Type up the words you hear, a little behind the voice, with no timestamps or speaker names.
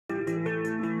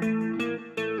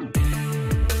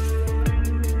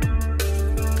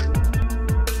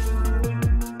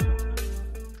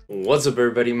What's up,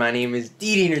 everybody? My name is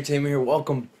DD Entertainment here.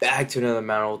 Welcome back to another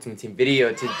Madden Ultimate Team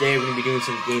video. Today we're going to be doing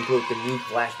some gameplay with the new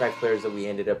flashback players that we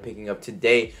ended up picking up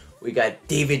today. We got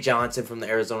David Johnson from the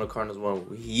Arizona Cardinals. Well,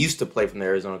 he used to play from the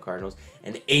Arizona Cardinals.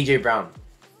 And AJ Brown.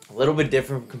 A little bit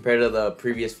different compared to the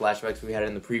previous flashbacks we had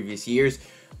in the previous years.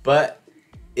 But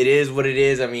it is what it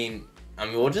is. I mean,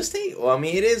 we'll just take it. Well, I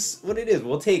mean, it is what it is.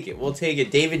 We'll take it. We'll take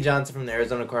it. David Johnson from the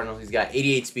Arizona Cardinals. He's got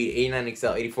 88 speed, 89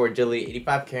 excel, 84 agility,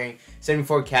 85 carrying,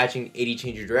 74 catching, 80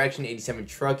 change of direction, 87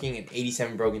 trucking, and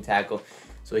 87 broken tackle.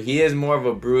 So he is more of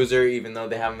a bruiser, even though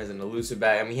they have him as an elusive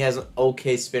back. I mean, he has an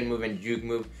okay spin move and juke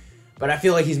move, but I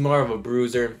feel like he's more of a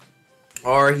bruiser,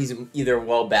 or he's either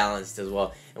well balanced as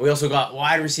well. And we also got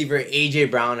wide receiver AJ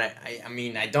Brown. I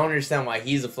mean, I don't understand why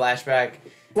he's a flashback.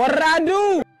 What did I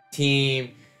do?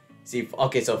 Team. See,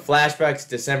 okay, so flashbacks,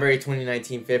 December 8,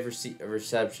 2019,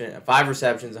 5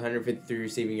 receptions, 153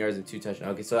 receiving yards, and 2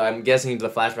 touchdowns. Okay, so I'm guessing the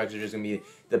flashbacks are just going to be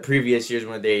the previous years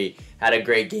when they had a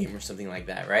great game or something like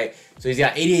that, right? So he's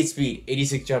got 88 speed,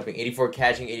 86 jumping, 84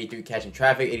 catching, 83 catching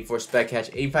traffic, 84 spec catch,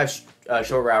 85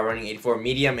 short route running, 84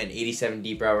 medium, and 87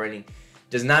 deep route running.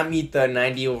 Does not meet the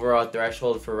 90 overall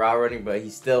threshold for route running, but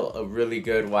he's still a really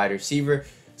good wide receiver.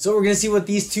 So we're going to see what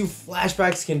these two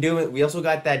flashbacks can do. We also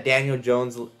got that Daniel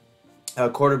Jones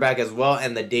quarterback as well,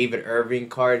 and the David Irving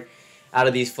card out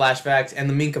of these flashbacks, and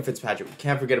the Minkah Fitzpatrick. We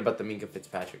can't forget about the Minkah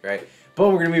Fitzpatrick, right? But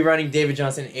we're going to be running David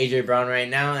Johnson and AJ Brown right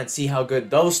now and see how good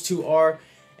those two are.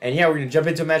 And yeah, we're going to jump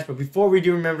into a match, but before we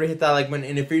do, remember to hit that like button,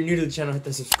 and if you're new to the channel, hit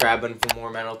the subscribe button for more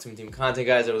Madden Ultimate Team content,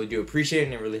 guys. I really do appreciate it,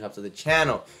 and it really helps with the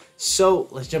channel. So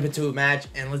let's jump into a match,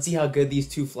 and let's see how good these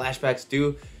two flashbacks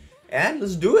do, and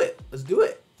let's do it. Let's do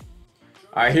it.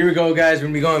 Alright, here we go, guys. We're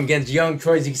going to be going against Young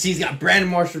Troy. As you can see, he's got Brandon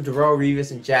Marshall, Darrell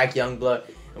Revis, and Jack Youngblood.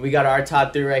 And we got our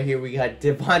top three right here. We got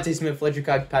Devontae Smith, Fletcher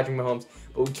Cox, Patrick Mahomes.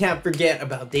 But we can't forget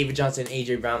about David Johnson and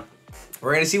AJ Brown.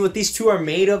 We're going to see what these two are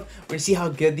made of. We're going to see how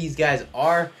good these guys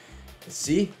are. Let's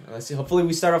see. Hopefully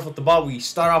we start off with the ball. We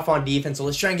start off on defense. So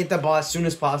let's try and get that ball as soon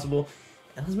as possible.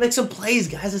 And let's make some plays,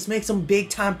 guys. Let's make some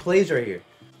big-time plays right here.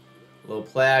 A little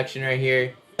play action right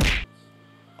here.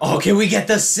 Okay, we get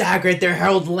the sack right there.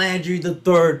 Harold Landry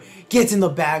III gets in the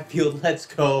backfield. Let's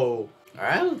go. All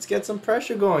right, let's get some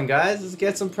pressure going, guys. Let's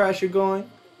get some pressure going.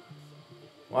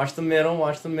 Watch the middle.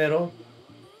 Watch the middle.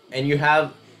 And you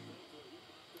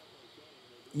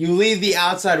leave the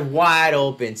outside wide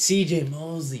open. CJ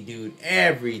Mosley, dude,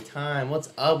 every time. What's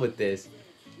up with this?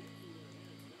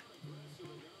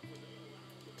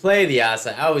 Play the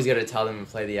outside. I always got to tell them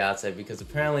to play the outside because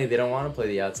apparently they don't want to play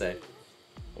the outside.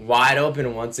 Wide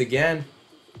open once again.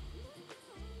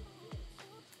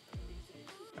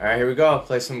 Alright, here we go.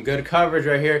 Play some good coverage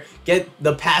right here.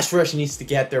 The pass rush needs to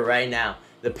get there right now.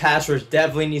 The pass rush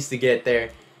definitely needs to get there.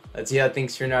 Let's see how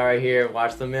things turn out right here.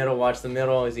 Watch the middle. Watch the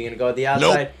middle. Is he going to go at the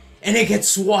outside? Nope. And it gets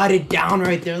swatted down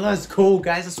right there. Let's go,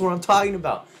 guys. That's what I'm talking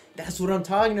about. That's what I'm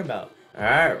talking about.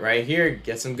 Alright, right here.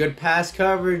 Get some good pass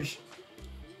coverage.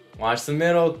 Watch the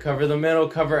middle.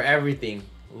 Cover everything.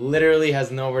 Literally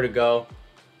has nowhere to go.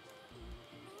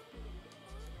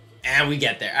 And we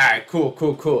get there. Alright,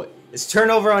 cool. It's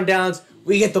turnover on downs.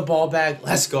 We get the ball back.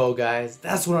 Let's go, guys.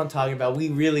 That's what I'm talking about. We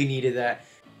really needed that.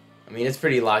 I mean, it's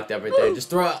pretty locked up right there.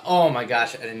 Just throw it. Oh my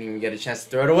gosh, I didn't even get a chance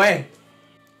to throw it away.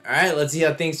 Alright, let's see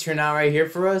how things turn out right here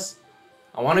for us.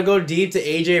 I want to go deep to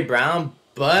AJ Brown,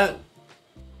 but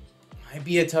might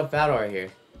be a tough battle right here.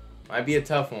 Might be a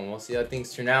tough one. We'll see how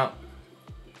things turn out.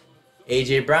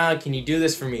 AJ Brown, can you do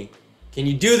this for me? Can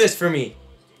you do this for me?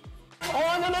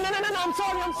 Oh, no, I'm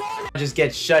sorry. Just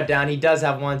gets shut down. He does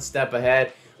have one step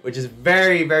ahead, which is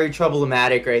very, very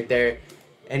problematic right there.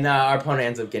 And our opponent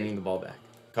ends up getting the ball back.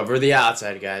 Cover the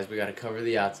outside, guys. We got to cover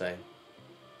the outside.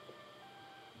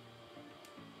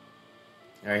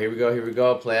 All right, here we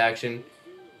go. Play action.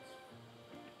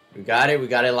 We got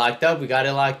it locked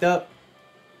up.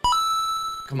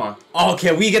 Come on.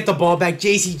 Okay, we get the ball back.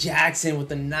 J.C. Jackson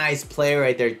with a nice play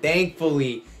right there.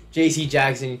 Thankfully, J.C.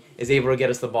 Jackson is able to get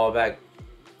us the ball back.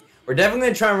 We're definitely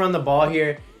going to try and run the ball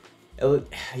here.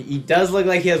 He does look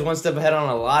like he has one step ahead on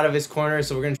a lot of his corners,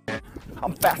 so we're going to...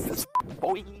 I'm fast as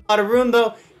boy. A lot of room,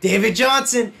 though. David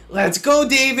Johnson. Let's go,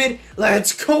 David.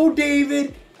 Let's go,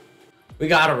 David. We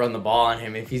got to run the ball on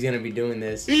him if he's going to be doing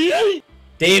this.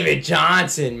 David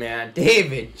Johnson, man.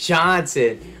 David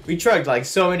Johnson. We trucked like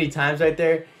so many times right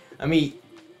there. I mean,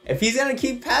 if he's going to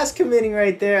keep pass committing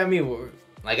right there, I mean,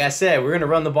 like I said, we're going to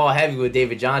run the ball heavy with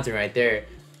David Johnson right there.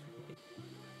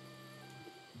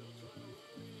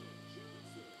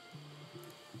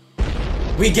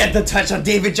 We get the touchdown.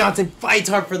 David Johnson fights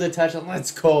hard for the touchdown. Let's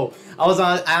go.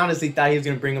 I honestly thought he was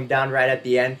going to bring him down right at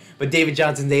the end, but David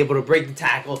Johnson's able to break the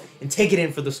tackle and take it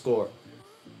in for the score.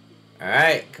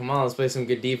 Alright, come on, let's play some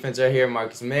good defense right here.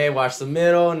 Marcus May, watch the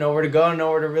middle. Nowhere to go,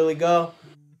 nowhere to really go.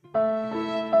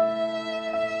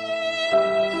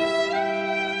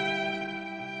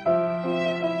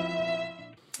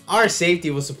 Our safety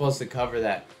was supposed to cover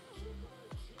that.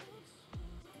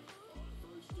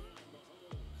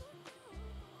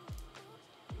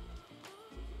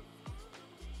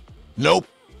 Nope.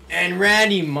 And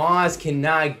Randy Moss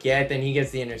cannot get, then he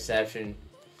gets the interception.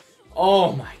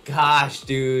 Oh my gosh,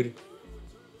 dude.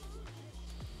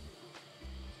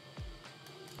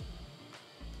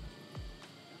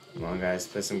 Come on, guys,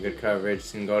 play some good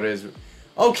coverage. Can go to his...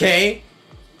 Okay.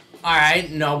 Alright,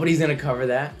 nobody's gonna cover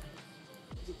that.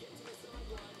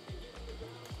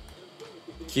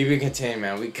 Keep it contained,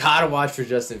 man. We gotta watch for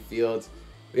Justin Fields.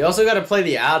 We also gotta play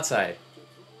the outside.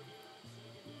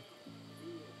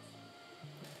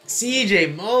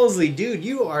 CJ Mosley, dude,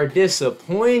 you are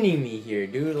disappointing me here,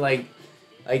 dude. Like,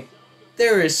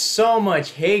 there is so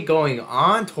much hate going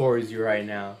on towards you right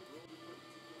now.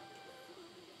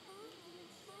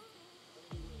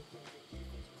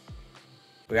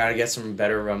 We gotta get some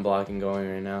better run blocking going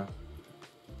right now.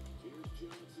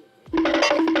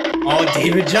 Oh,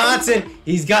 David Johnson,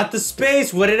 he's got the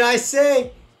space. What did I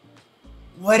say?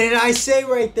 What did I say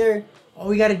right there? All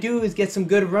we gotta do is get some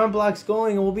good run blocks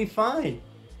going and we'll be fine.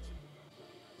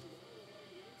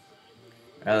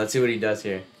 Alright, let's see what he does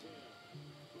here.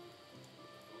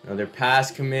 Another pass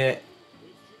commit.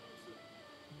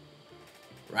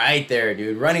 Right there,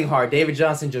 dude. Running hard. David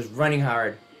Johnson just running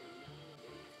hard.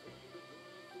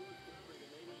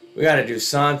 We gotta do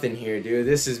something here, dude.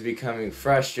 This is becoming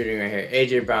frustrating right here.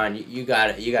 AJ Brown, you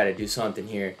gotta do something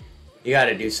here. You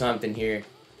gotta do something here.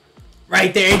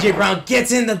 Right there, AJ Brown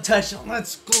gets in the touchdown.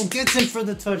 Let's go. Gets in for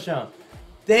the touchdown.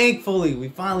 Thankfully, we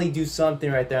finally do something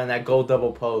right there on that goal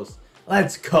double post.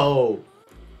 Let's go.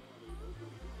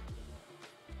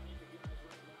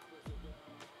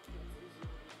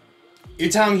 You're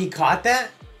telling me he caught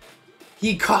that?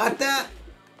 He caught that?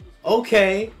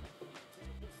 Okay.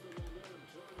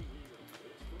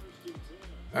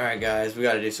 Alright, guys. We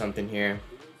got to do something here.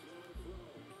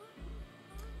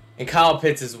 And Kyle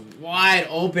Pitts is wide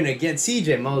open against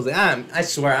CJ Mosley. I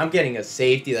swear, I'm getting a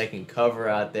safety that can cover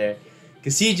out there.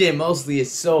 Because CJ Mosley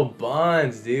is so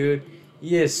buns, dude.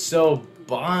 He is so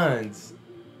buns.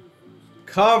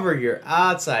 Cover your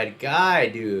outside guy,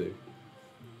 dude.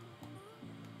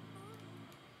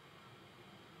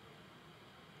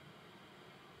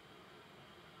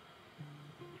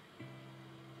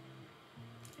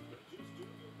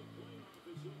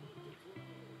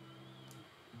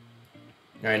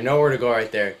 Alright, nowhere to go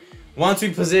right there. Once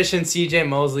we position CJ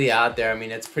Mosley out there, I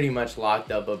mean, it's pretty much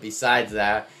locked up. But besides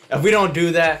that, if we don't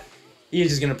do that, he's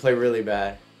just going to play really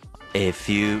bad. A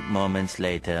few moments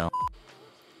later.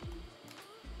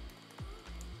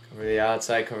 Cover the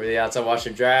outside, watch the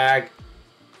drag.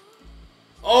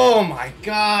 Oh my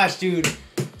gosh, dude.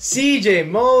 CJ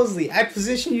Mosley, I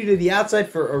positioned you to the outside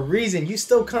for a reason. You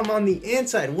still come on the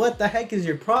inside. What the heck is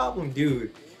your problem,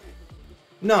 dude?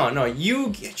 No, you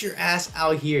get your ass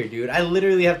out here, dude. I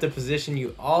literally have to position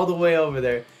you all the way over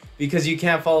there because you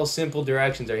can't follow simple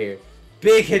directions right here.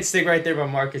 Big hit stick right there by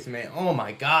Marcus May. Oh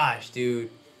my gosh, dude.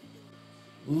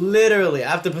 Literally, I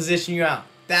have to position you out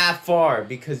that far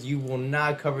because you will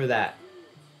not cover that.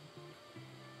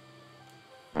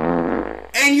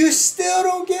 And you still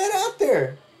don't get out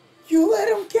there. You let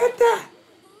him get that.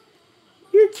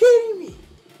 You're kidding me.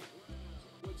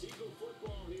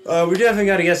 We definitely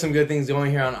got to get some good things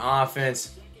going here on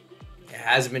offense. It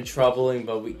has been troubling,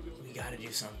 but we got to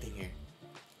do something here.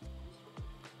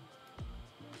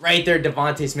 Right there,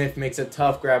 Devontae Smith makes a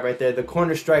tough grab right there. The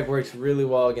corner strike works really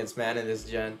well against Madden this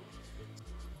gen.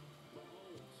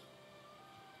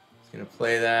 He's going to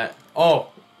play that. Oh,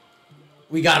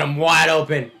 we got him wide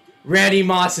open. Randy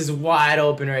Moss is wide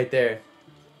open right there.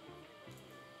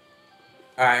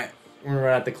 All right, we're going to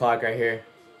run out the clock right here.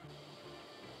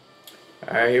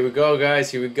 All right, here we go,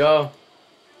 guys. Here we go.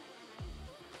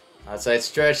 Outside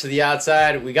stretch to the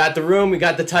outside. We got the room. We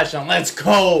got the touchdown. Let's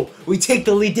go. We take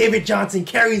the lead. David Johnson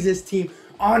carries this team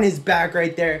on his back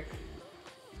right there.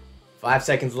 5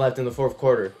 seconds left in the fourth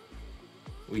quarter.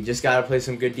 We just got to play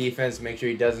some good defense. Make sure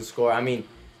he doesn't score. I mean,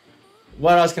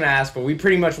 what else can I ask for? We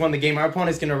pretty much won the game. Our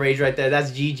opponent's going to rage right there. That's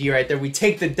GG right there. We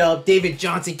take the dub. David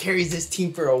Johnson carries this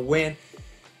team for a win.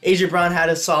 AJ Brown had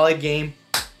a solid game.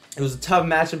 It was a tough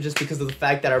matchup just because of the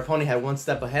fact that our opponent had one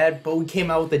step ahead, but we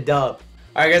came out with a dub.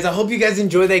 Alright guys, I hope you guys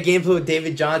enjoyed that gameplay with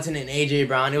David Johnson and AJ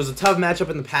Brown. It was a tough matchup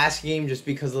in the past game just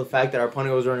because of the fact that our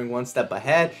opponent was running one step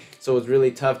ahead. So it was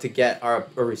really tough to get our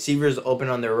receivers open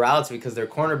on their routes because their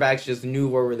cornerbacks just knew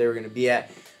where they were going to be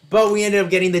at. But we ended up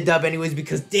getting the dub anyways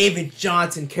because David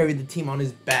Johnson carried the team on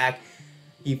his back.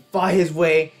 He fought his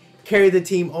way, carried the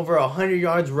team over 100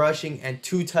 yards rushing and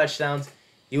 2 touchdowns.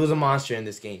 He was a monster in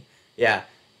this game. Yeah,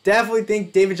 definitely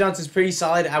think David Johnson's pretty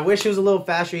solid. I wish he was a little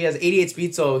faster. He has 88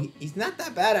 speed, so he's not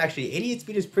that bad actually. 88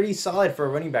 speed is pretty solid for a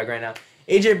running back right now.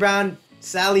 A.J. Brown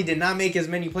sadly did not make as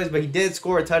many plays, but he did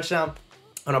score a touchdown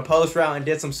on a post route and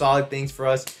did some solid things for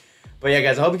us. But yeah,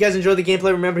 guys, I hope you guys enjoyed the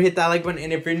gameplay. Remember to hit that like button,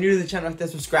 and if you're new to the channel, hit that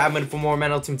subscribe button for more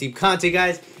Madden Ultimate Team content,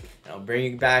 guys. And I'll bring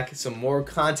you back some more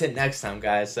content next time,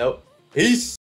 guys. So, peace!